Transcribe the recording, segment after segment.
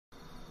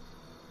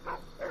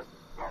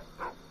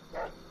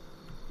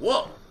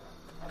Whoa!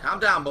 Calm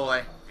down,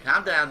 boy.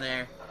 Calm down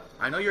there.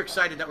 I know you're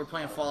excited that we're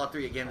playing Fallout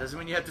 3 again. Doesn't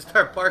mean you have to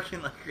start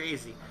barking like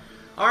crazy.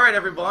 Alright,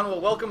 everyone. Well,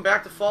 welcome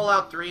back to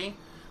Fallout 3.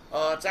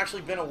 It's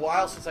actually been a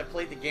while since I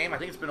played the game. I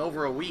think it's been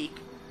over a week.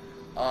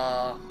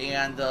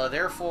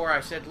 Therefore, I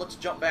said, let's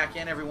jump back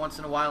in every once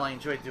in a while. I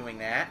enjoy doing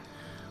that.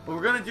 What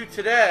we're going to do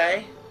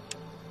today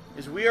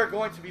is we are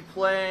going to be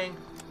playing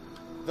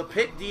the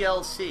Pit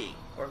DLC.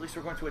 Or at least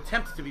we're going to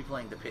attempt to be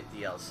playing the Pit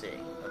DLC.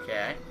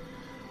 Okay?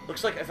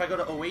 Looks like if I go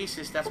to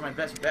Oasis, that's my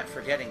best bet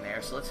for getting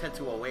there. So let's head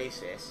to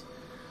Oasis.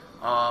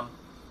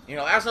 You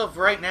know, as of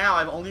right now,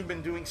 I've only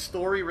been doing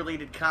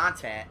story-related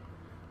content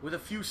with a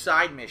few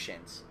side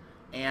missions.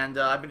 And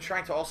I've been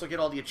trying to also get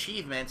all the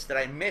achievements that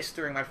I missed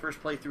during my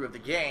first playthrough of the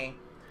game.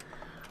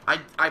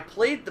 I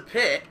played the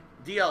Pit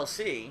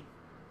DLC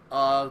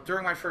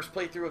during my first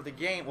playthrough of the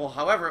game. Well,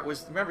 however, it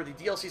was, remember, the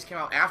DLCs came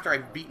out after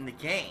I'd beaten the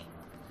game.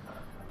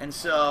 And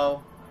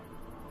so,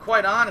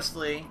 quite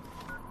honestly,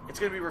 it's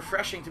going to be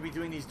refreshing to be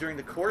doing these during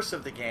the course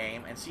of the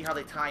game and see how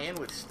they tie in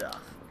with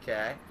stuff,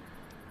 okay?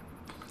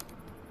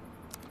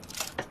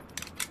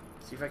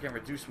 See if I can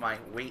reduce my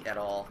weight at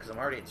all, because I'm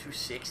already at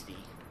 260,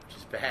 which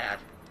is bad.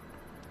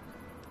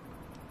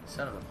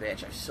 Son of a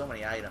bitch, I have so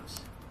many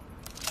items.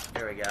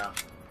 There we go.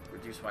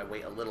 Reduce my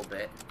weight a little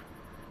bit.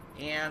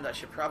 And I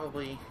should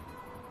probably...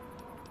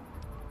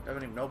 I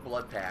haven't even no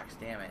blood packs,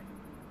 damn it.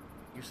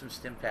 Use some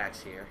stim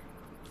packs here.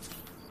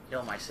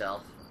 Heal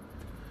myself.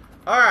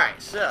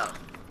 Alright, so...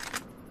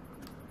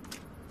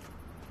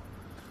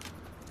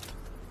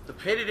 the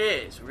pit it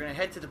is. We're going to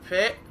head to the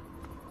pit.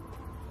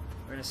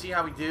 We're going to see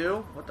how we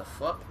do. What the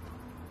fuck?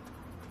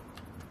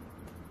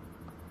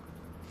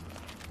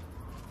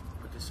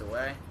 Put this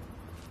away.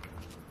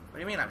 What do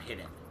you mean I'm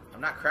hidden? I'm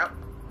not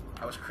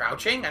I was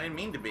crouching? I didn't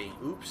mean to be.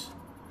 Oops.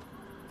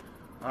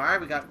 Alright,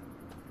 we got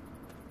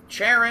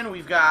Charon.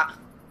 We've got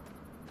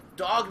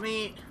dog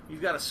meat.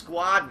 We've got a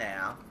squad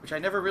now, which I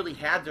never really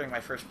had during my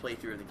first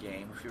playthrough of the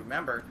game. If you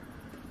remember,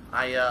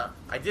 I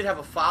did have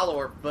a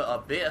follower,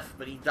 Biff,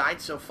 but he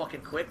died so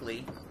fucking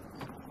quickly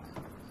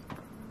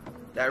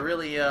that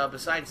really,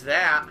 besides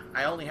that,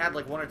 I only had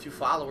like 1 or 2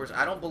 followers.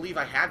 I don't believe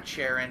I had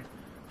Charon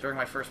during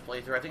my first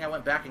playthrough. I think I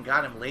went back and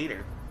got him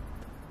later.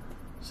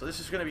 So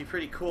this is going to be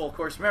pretty cool. Of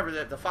course, remember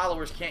that the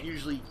followers can't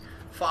usually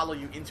follow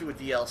you into a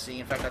DLC.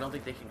 In fact, I don't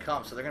think they can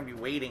come, so they're going to be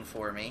waiting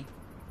for me.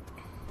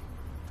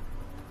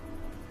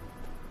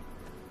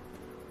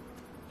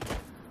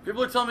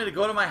 People are telling me to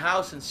go to my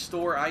house and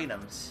store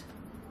items.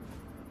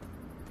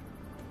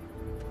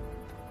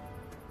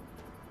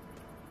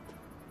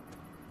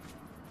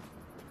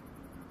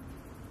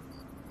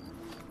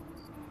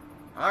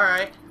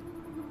 Alright.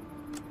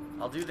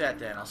 I'll do that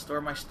then. I'll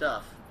store my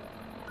stuff.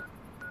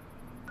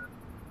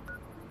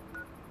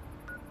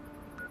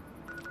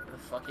 Where the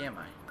fuck am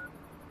I?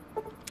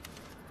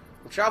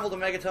 We'll travel to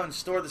Megaton and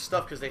store the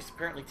stuff because they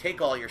apparently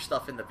take all your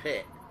stuff in the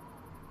pit.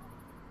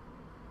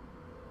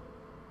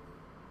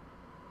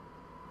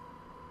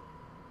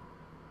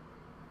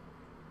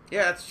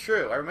 Yeah, that's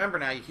true. I remember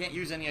now. You can't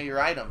use any of your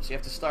items. You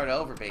have to start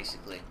over,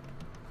 basically.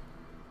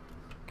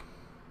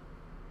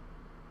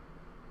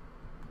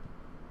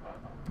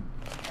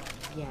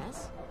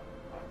 Yes?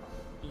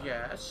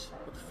 Yes?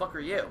 What the fuck are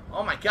you?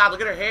 Oh my god,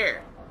 look at her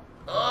hair!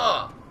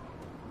 Ugh!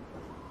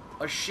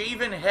 A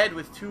shaven head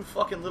with 2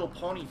 fucking little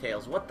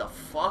ponytails. What the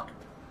fuck?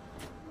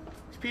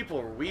 These people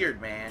are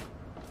weird, man.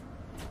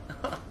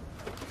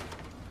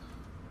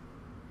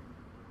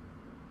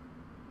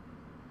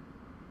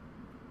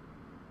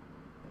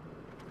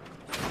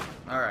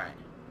 Alright.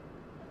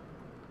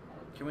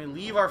 Can we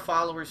leave our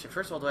followers here?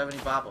 First of all, do I have any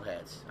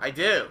bobbleheads? I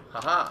do!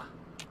 Haha!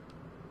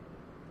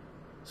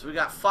 So we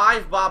got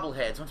 5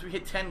 bobbleheads. Once we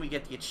hit 10, we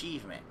get the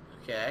achievement.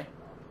 Okay.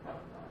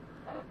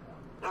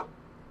 Can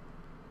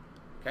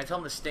I tell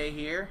him to stay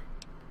here?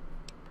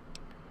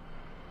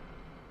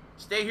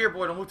 Stay here,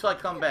 boy. Don't move till I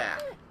come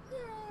back.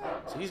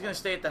 So he's going to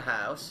stay at the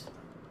house.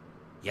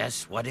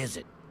 Yes, what is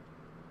it?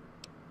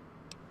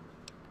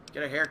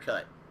 Get a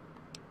haircut.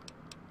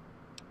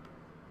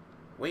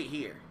 Wait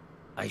here.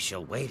 I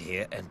shall wait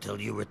here until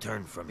you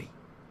return for me.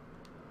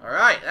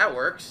 Alright, that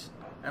works.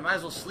 I might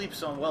as well sleep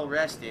so I'm well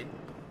rested.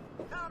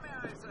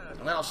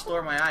 And then I'll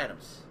store my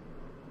items.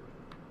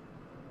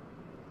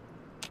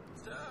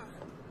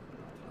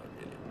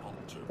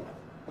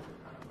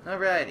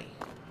 Alrighty.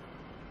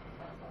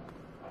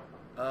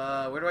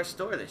 Where do I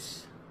store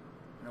this?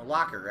 In a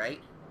locker, right?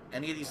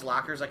 Any of these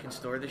lockers I can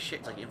store this shit?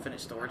 It's like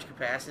infinite storage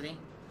capacity.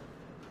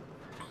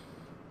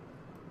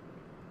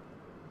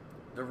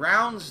 The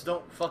rounds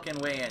don't fucking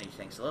weigh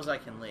anything, so those I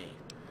can leave.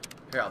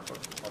 Here, I'll put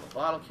all the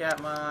bottle cap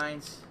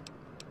mines.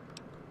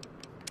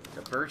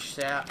 The birch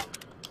sap.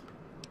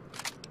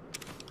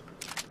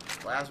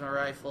 Plasma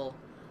rifle.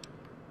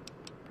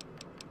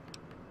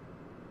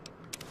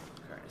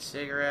 Carton of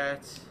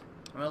cigarettes.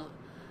 Well,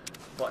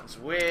 Buttons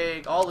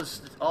wig. All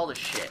this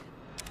shit.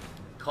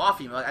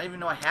 Coffee mug. I didn't even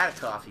know I had a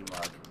coffee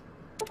mug.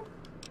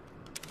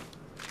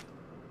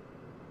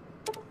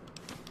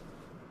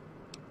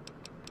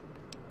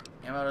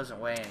 Ammo doesn't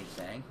weigh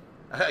anything.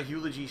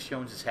 Eulogy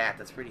Jones' hat.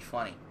 That's pretty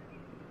funny.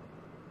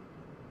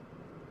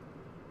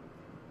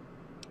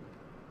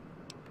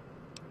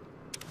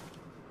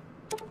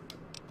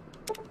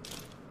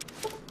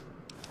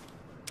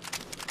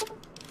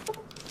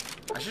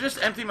 should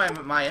just empty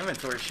my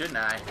inventory, shouldn't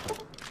I?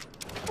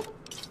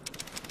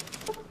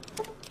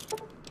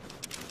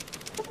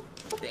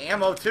 The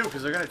ammo, too,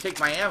 because they're going to take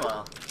my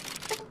ammo.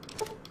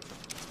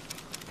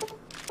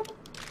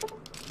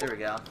 There we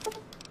go.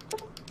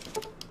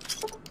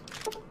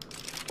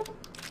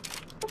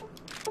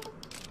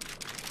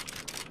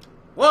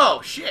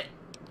 Whoa, shit!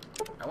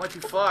 I went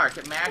too far. I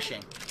kept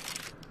mashing.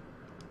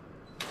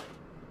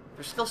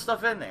 There's still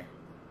stuff in there.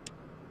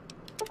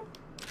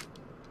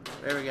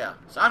 There we go.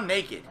 So I'm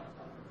naked.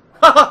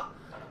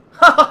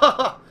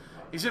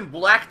 He's in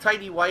black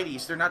tidy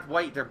whiteys. They're not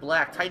white, they're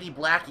black. Tidy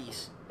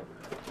blackies.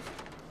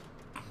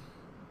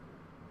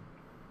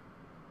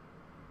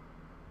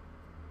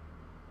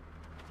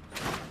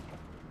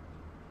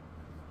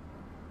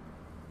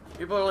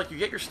 People are like, you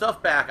get your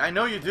stuff back. I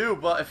know you do,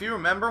 but if you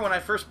remember when I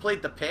first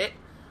played the pit,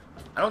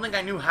 I don't think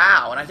I knew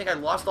how, and I think I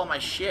lost all my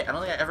shit. I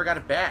don't think I ever got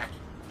it back.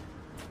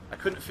 I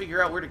couldn't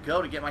figure out where to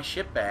go to get my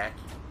shit back.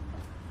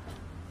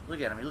 Look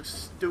at him, he looks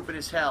stupid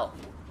as hell.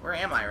 Where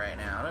am I right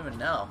now? I don't even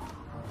know.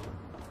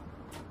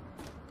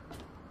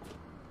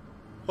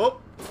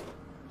 Hop!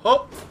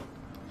 Hop!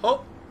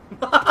 Hop!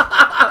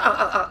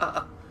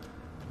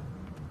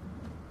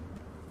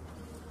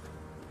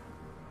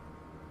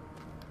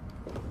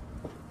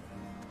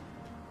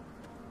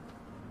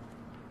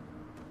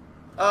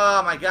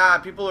 Oh my god,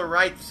 people are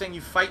right saying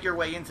you fight your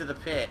way into the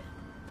pit.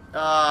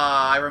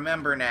 I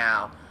remember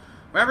now.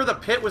 Remember the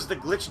pit was the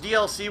glitch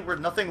DLC where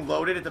nothing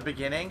loaded at the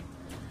beginning?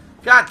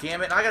 God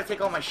damn it, I gotta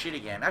take all my shit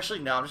again. Actually,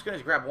 no, I'm just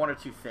gonna grab one or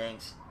two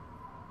things.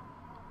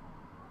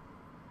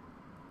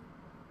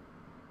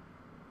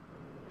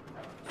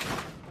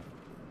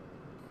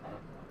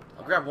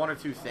 I'll grab one or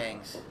two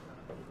things.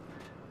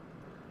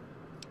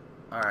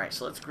 Alright,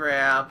 so let's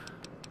grab...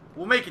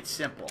 We'll make it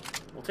simple.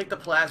 We'll take the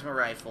plasma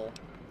rifle.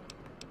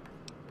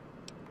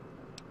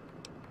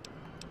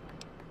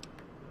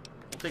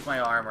 Take my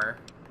armor.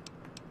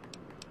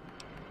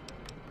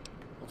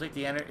 We'll take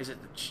the is it?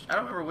 I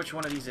don't remember which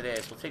one of these it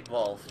is. We'll take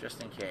both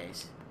just in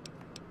case.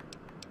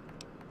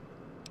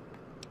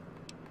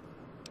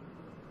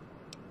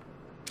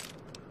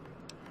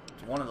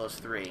 It's one of those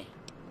three.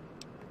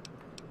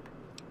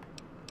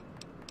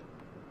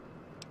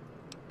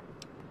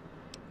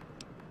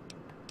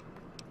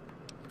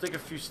 We'll take a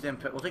few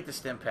we'll take the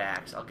stim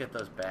packs. I'll get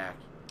those back.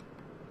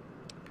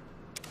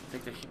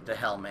 Take the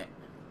helmet.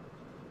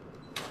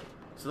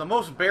 So the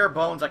most bare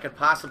bones I could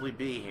possibly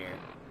be here.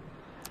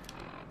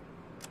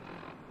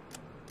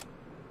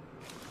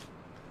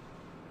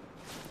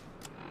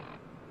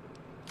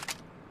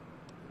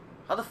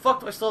 How the fuck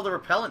do I still have the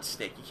repellent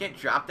stick? You can't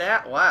drop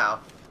that? Wow.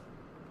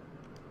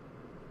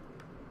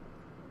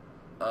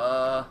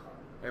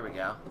 There we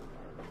go.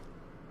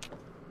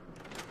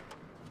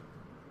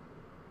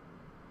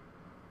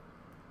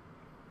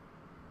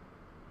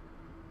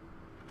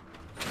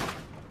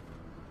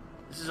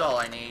 This is all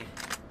I need.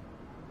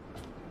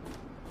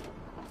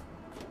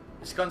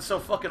 This gun's so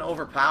fucking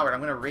overpowered,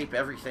 I'm gonna rape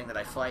everything that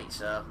I fight,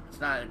 so it's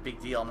not a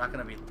big deal. I'm not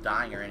gonna be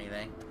dying or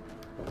anything.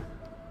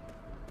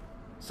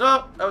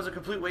 So, that was a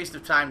complete waste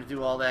of time to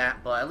do all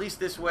that, but at least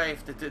this way,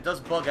 if it does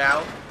bug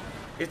out,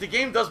 if the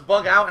game does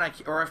bug out and I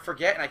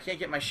forget and I can't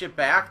get my shit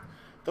back,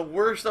 the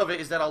worst of it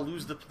is that I'll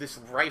lose this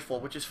rifle,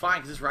 which is fine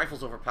because this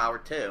rifle's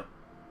overpowered too.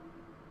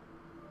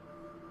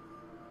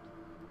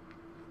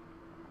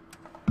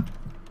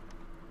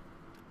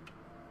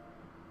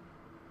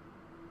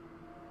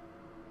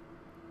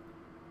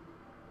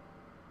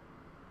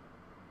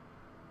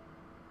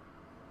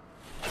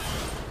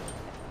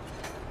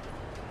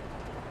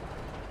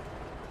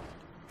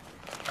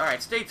 Alright,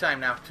 it's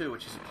daytime now, too,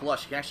 which is a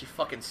plus. You can actually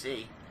fucking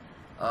see.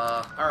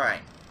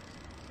 Alright.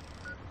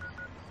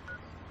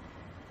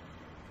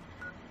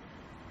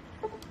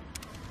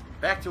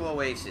 Back to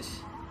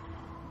Oasis.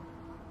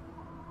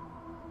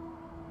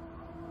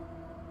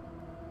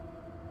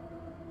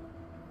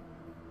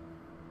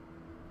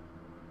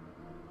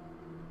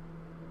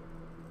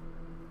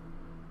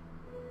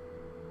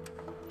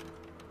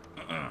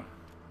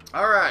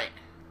 Alright.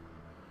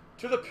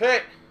 To the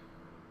pit.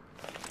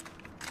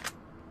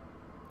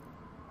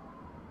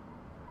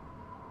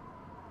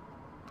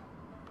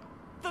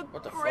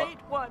 The Great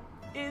One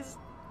is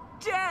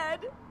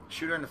dead.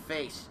 Shoot her in the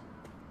face.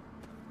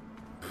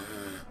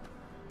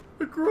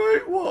 The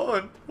Great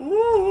One.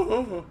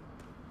 Ooh.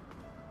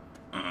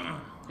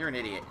 You're an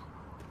idiot.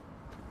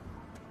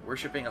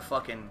 Worshipping a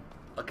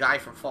guy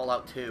from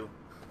Fallout 2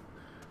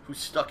 who's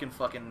stuck in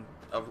fucking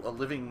a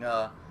living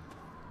a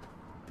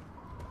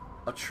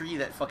tree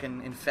that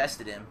fucking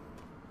infested him.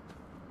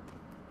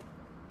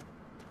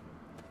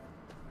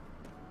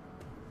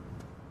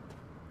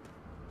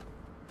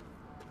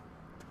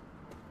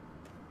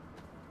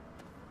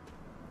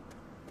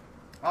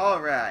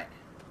 Alright.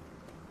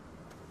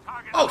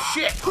 Oh,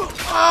 shit!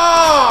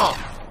 Oh!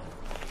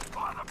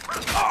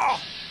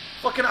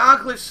 Fucking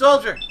Enclave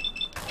soldier!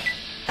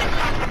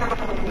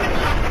 I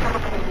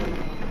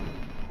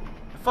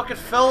fucking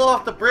fell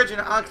off the bridge and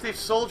an Enclave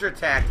soldier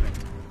attacked me.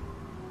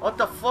 What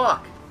the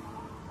fuck?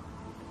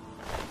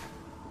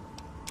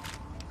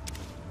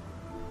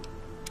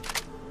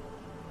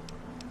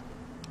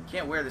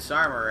 Can't wear this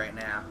armor right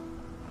now.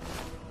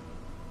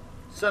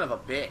 Son of a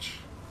bitch.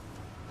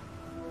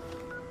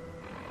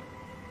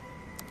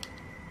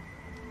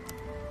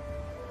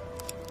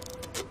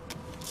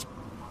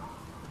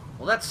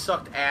 Well, that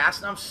sucked ass,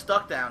 and I'm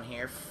stuck down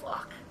here.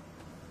 Fuck.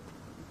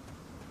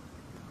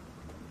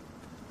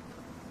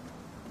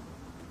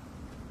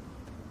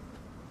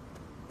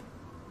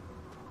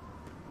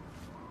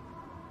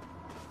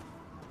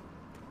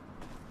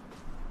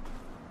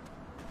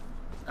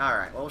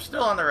 Alright, well, we're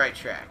still on the right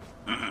track.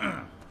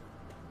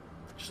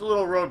 Just a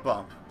little road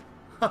bump.